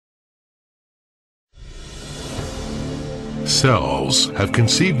Cells have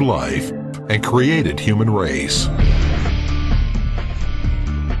conceived life and created human race.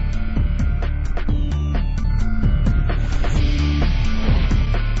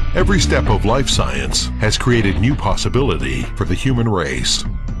 Every step of life science has created new possibility for the human race.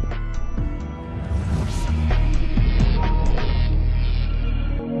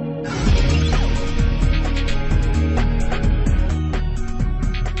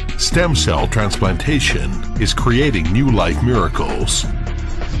 Stem cell transplantation is creating new life miracles.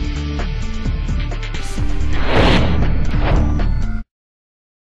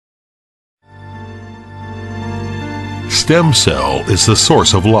 Stem cell is the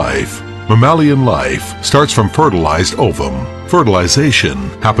source of life. Mammalian life starts from fertilized ovum. Fertilization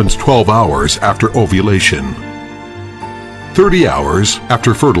happens 12 hours after ovulation. 30 hours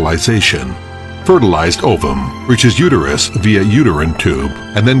after fertilization, fertilized ovum reaches uterus via uterine tube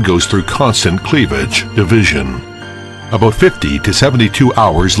and then goes through constant cleavage, division. About 50 to 72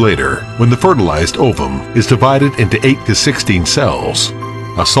 hours later, when the fertilized ovum is divided into 8 to 16 cells,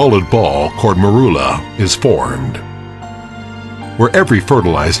 a solid ball called morula is formed, where every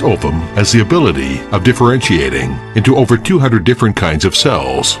fertilized ovum has the ability of differentiating into over 200 different kinds of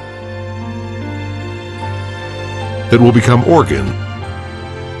cells that will become organ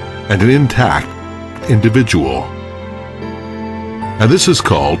and an intact individual. And this is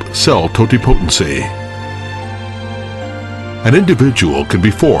called cell totipotency. An individual can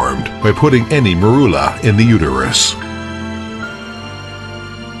be formed by putting any morula in the uterus.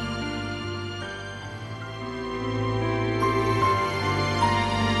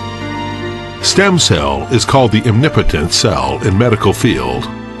 Stem cell is called the omnipotent cell in medical field.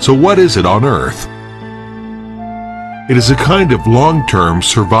 So what is it on Earth? It is a kind of long-term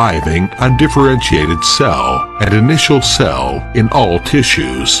surviving undifferentiated cell and initial cell in all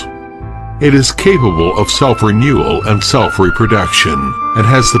tissues. It is capable of self-renewal and self-reproduction and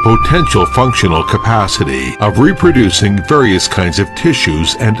has the potential functional capacity of reproducing various kinds of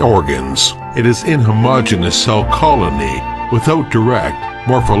tissues and organs. It is inhomogeneous cell colony without direct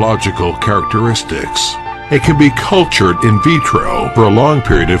morphological characteristics. It can be cultured in vitro for a long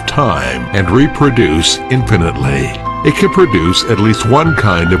period of time and reproduce infinitely. It can produce at least one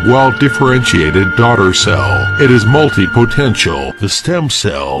kind of well-differentiated daughter cell. It is multipotential. The stem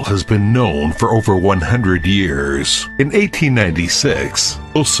cell has been known for over 100 years. In 1896,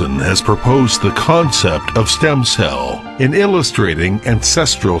 Wilson has proposed the concept of stem cell in illustrating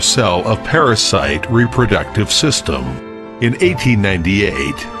ancestral cell of parasite reproductive system. In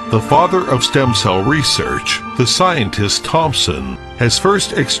 1898, the father of stem cell research, the scientist Thomson, has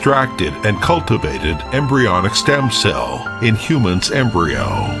first extracted and cultivated embryonic stem cell in human's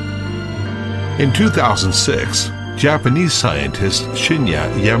embryo. In 2006, Japanese scientist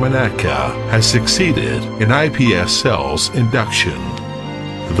Shinya Yamanaka has succeeded in iPS cells induction.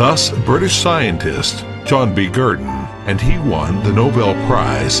 Thus, British scientist John B. Gurdon, and he won the Nobel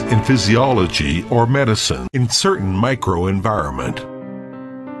Prize in Physiology or Medicine in certain microenvironment.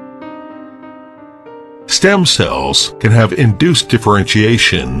 Stem cells can have induced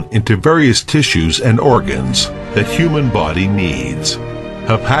differentiation into various tissues and organs that human body needs.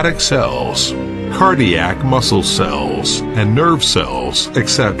 Hepatic cells, cardiac muscle cells, and nerve cells,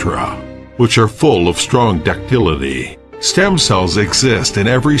 etc., which are full of strong ductility. Stem cells exist in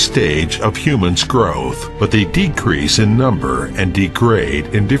every stage of humans' growth, but they decrease in number and degrade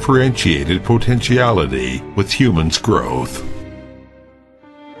in differentiated potentiality with humans' growth.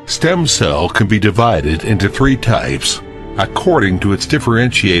 Stem cell can be divided into 3 types according to its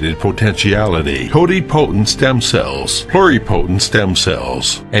differentiated potentiality: totipotent stem cells, pluripotent stem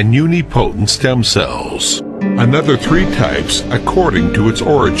cells, and unipotent stem cells. Another 3 types according to its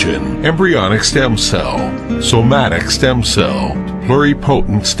origin: embryonic stem cell, somatic stem cell,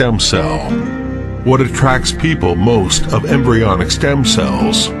 pluripotent stem cell. What attracts people most of embryonic stem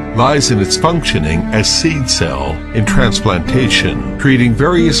cells lies in its functioning as seed cell in transplantation, treating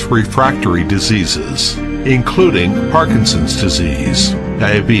various refractory diseases, including Parkinson's disease,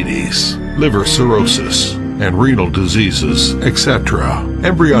 diabetes, liver cirrhosis, and renal diseases, etc.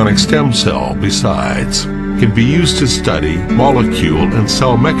 Embryonic stem cell, besides, can be used to study molecule and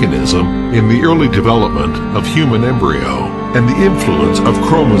cell mechanism in the early development of human embryo and the influence of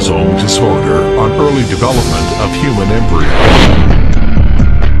chromosome disorder on early development of human embryo.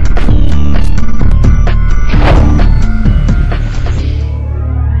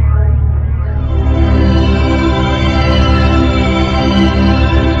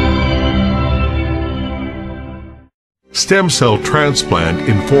 Stem cell transplant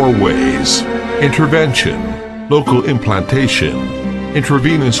in 4 ways: intervention, local implantation,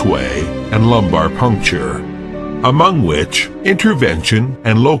 intravenous way, and lumbar puncture. among which intervention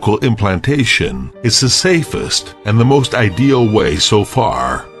and local implantation is the safest and the most ideal way so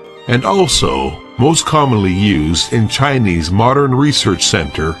far, and also most commonly used in Chinese Modern Research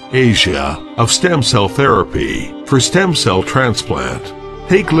Center, Asia, of stem cell therapy for stem cell transplant.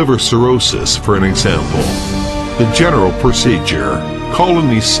 Take liver cirrhosis for an example. The general procedure,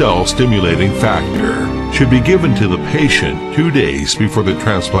 colony cell stimulating factor, should be given to the patient 2 days before the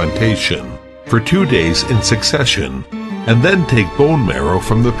transplantation, for 2 days in succession, and then take bone marrow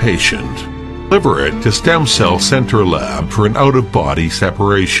from the patient. Deliver it to stem cell center lab for an out-of-body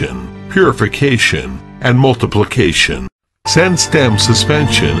separation, purification, and multiplication. Send stem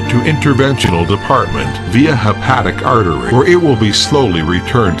suspension to interventional department via hepatic artery, where it will be slowly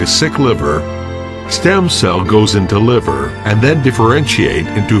returned to sick liver. Stem cell goes into liver and then differentiate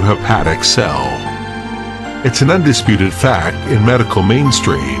into hepatic cell. It's an undisputed fact in medical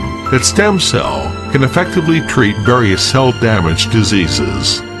mainstream that stem cell can effectively treat various cell damage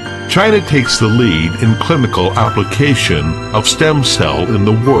diseases. China takes the lead in clinical application of stem cell in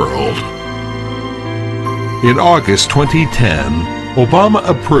the world. In August 2010, Obama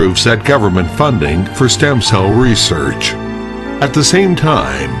approves that government funding for stem cell research. At the same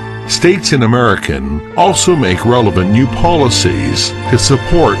time, states in America also make relevant new policies to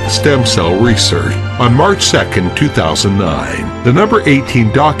support stem cell research. On March 2, 2009, the number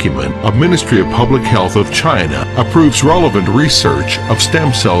 18 document of Ministry of Public Health of China approves relevant research of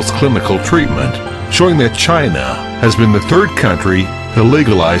stem cells clinical treatment, showing that China has been the third country to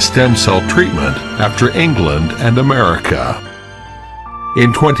legalize stem cell treatment after England and America.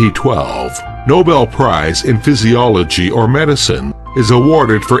 In 2012, Nobel Prize in Physiology or Medicine is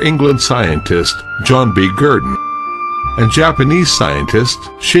awarded for England scientist John B. Gurdon and Japanese scientist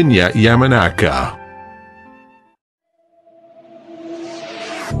Shinya Yamanaka.